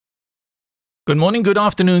Good morning, good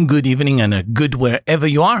afternoon, good evening, and a good wherever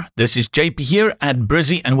you are. This is JP here at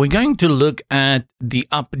Brizy, and we're going to look at the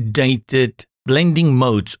updated blending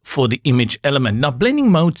modes for the image element. Now, blending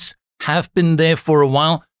modes have been there for a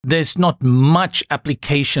while. There's not much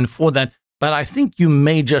application for that, but I think you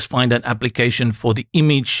may just find an application for the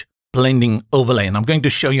image blending overlay, and I'm going to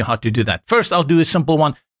show you how to do that. First, I'll do a simple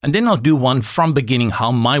one, and then I'll do one from beginning,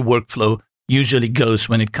 how my workflow usually goes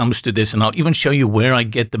when it comes to this, and I'll even show you where I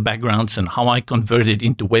get the backgrounds and how I convert it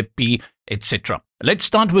into WebP, etc. Let's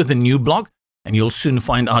start with a new blog, and you'll soon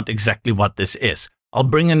find out exactly what this is. I'll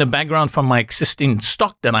bring in a background from my existing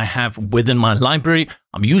stock that I have within my library.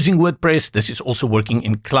 I'm using WordPress. This is also working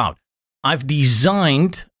in cloud. I've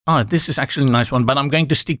designed, this is actually a nice one, but I'm going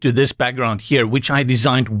to stick to this background here, which I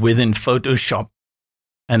designed within Photoshop.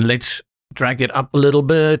 And let's drag it up a little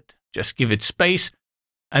bit, just give it space.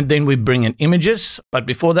 And then we bring in images. But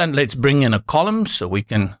before that, let's bring in a column so we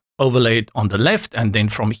can overlay it on the left. And then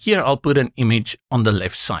from here, I'll put an image on the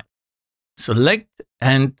left side. Select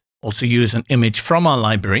and also use an image from our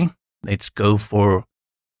library. Let's go for,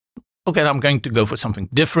 okay, I'm going to go for something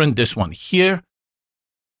different. This one here.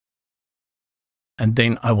 And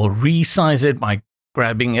then I will resize it by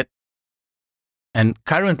grabbing it. And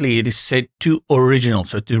currently it is set to original.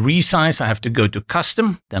 So to resize, I have to go to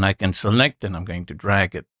custom. Then I can select and I'm going to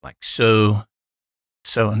drag it like so.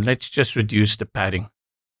 And let's just reduce the padding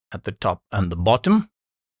at the top and the bottom.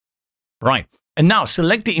 Right. And now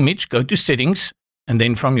select the image, go to settings. And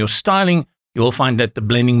then from your styling, you will find that the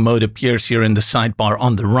blending mode appears here in the sidebar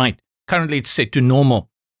on the right. Currently it's set to normal.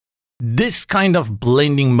 This kind of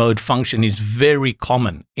blending mode function is very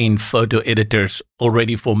common in photo editors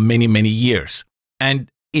already for many, many years.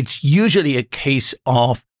 And it's usually a case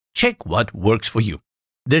of check what works for you.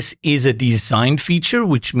 This is a design feature,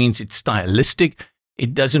 which means it's stylistic.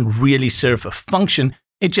 It doesn't really serve a function.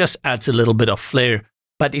 It just adds a little bit of flair.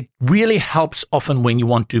 But it really helps often when you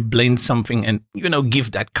want to blend something and,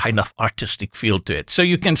 give that kind of artistic feel to it. So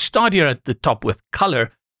you can start here at the top with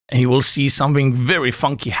color, and you will see something very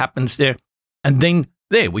funky happens there. And then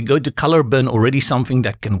there we go to color burn, already something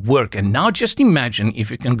that can work. And now just imagine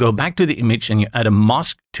if you can go back to the image and you add a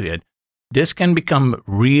mask to it, this can become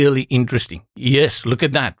really interesting. Yes, look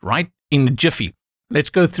at that, right? In the jiffy. Let's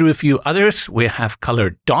go through a few others. We have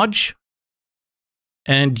color dodge.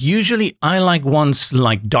 And usually I like ones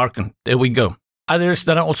like darken. There we go. Others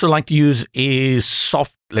that I also like to use is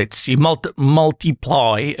soft, let's see,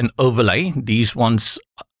 multiply and overlay. These ones,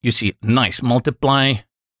 you see, nice, multiply.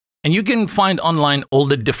 And you can find online all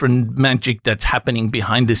the different magic that's happening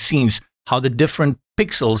behind the scenes, how the different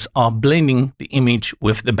pixels are blending the image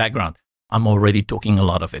with the background. I'm already talking a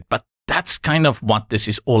lot of it, but that's kind of what this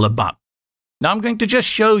is all about. Now I'm going to just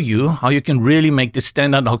show you how you can really make this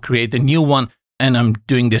stand out. I'll create a new one, and I'm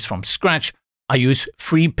doing this from scratch. I use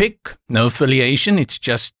free pick, no affiliation. It's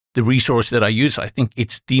just the resource that I use. I think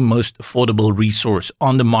it's the most affordable resource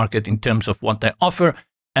on the market in terms of what they offer.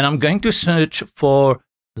 And I'm going to search for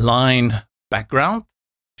line background.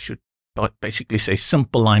 Should basically say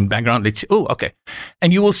simple line background. Let's see. Oh, okay.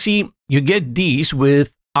 And you will see you get these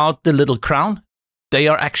without the little crown. They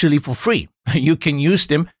are actually for free. You can use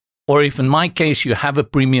them. Or if in my case you have a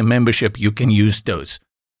premium membership, you can use those.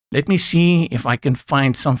 Let me see if I can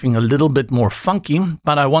find something a little bit more funky,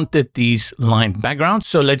 but I wanted these line backgrounds.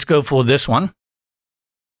 So let's go for this one.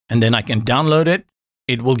 And then I can download it.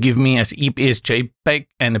 It will give me as EPS, JPEG,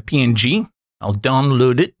 and a PNG. I'll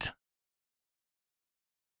download it.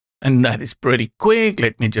 And that is pretty quick.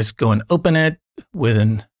 Let me just go and open it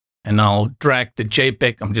and I'll drag the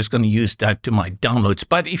JPEG. I'm just going to use that to my downloads.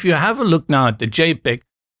 But if you have a look now at the JPEG,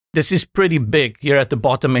 this is pretty big. Here at the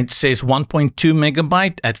bottom, it says 1.2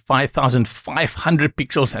 megabyte at 5,500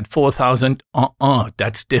 pixels at 4,000.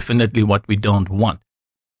 That's definitely what we don't want.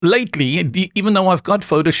 Lately, even though I've got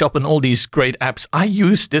Photoshop and all these great apps, I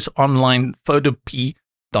use this online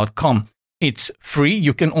photop.com. It's free.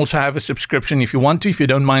 You can also have a subscription if you want to. If you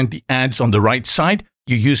don't mind the ads on the right side,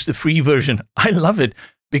 you use the free version. I love it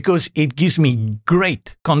because it gives me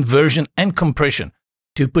great conversion and compression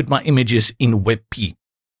to put my images in WebP.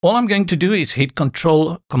 All I'm going to do is hit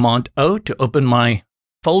Control-Command-O to open my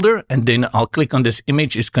folder, and then I'll click on this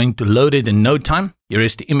image. It's going to load it in no time. Here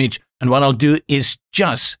is the image. And what I'll do is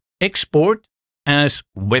just export as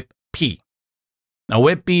WebP. Now,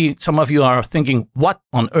 WebP, some of you are thinking, what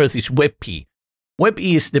on earth is WebP?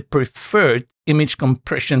 WebP is the preferred image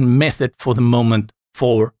compression method for the moment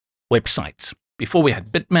for websites. Before we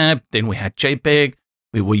had bitmap, then we had JPEG,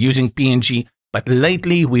 we were using PNG, but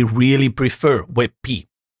lately we really prefer WebP.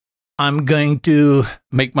 I'm going to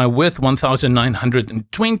make my width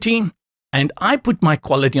 1920, and I put my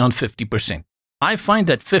quality on 50%. I find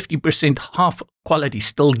that 50% half quality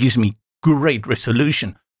still gives me great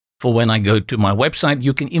resolution for when I go to my website.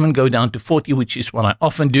 You can even go down to 40, which is what I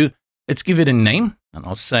often do. Let's give it a name, and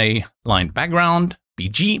I'll say line background,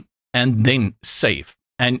 BG, and then save.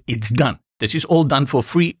 And it's done. This is all done for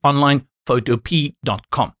free online,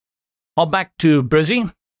 photop.com. I'll back to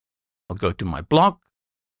Brizy. I'll go to my blog,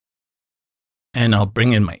 and I'll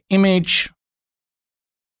bring in my image.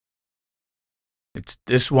 It's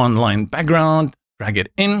this one line background, drag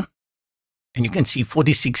it in, and you can see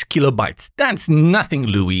 46 kilobytes. That's nothing,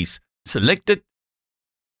 Louise. Select it.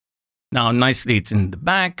 Now, nicely, it's in the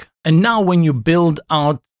back. And now when you build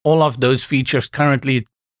out all of those features currently,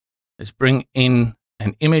 let's bring in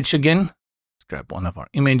an image again. Let's grab one of our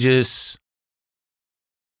images.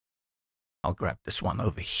 I'll grab this one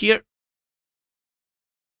over here.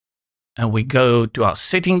 And we go to our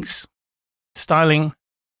settings, styling,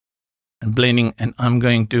 and blending, and I'm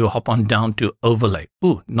going to hop on down to overlay.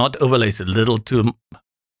 Ooh, not overlay, it's a little to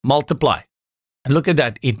multiply. And look at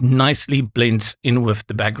that, it nicely blends in with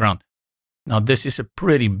the background. Now this is a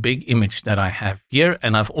pretty big image that I have here,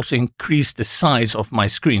 and I've also increased the size of my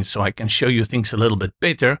screen so I can show you things a little bit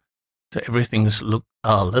better. So everything's look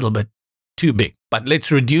a little bit too big, but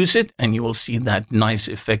let's reduce it and you will see that nice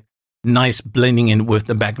effect, nice blending in with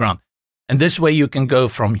the background. And this way you can go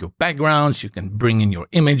from your backgrounds, you can bring in your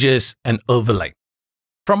images and overlay.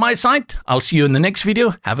 From my side, I'll see you in the next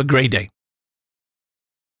video. Have a great day.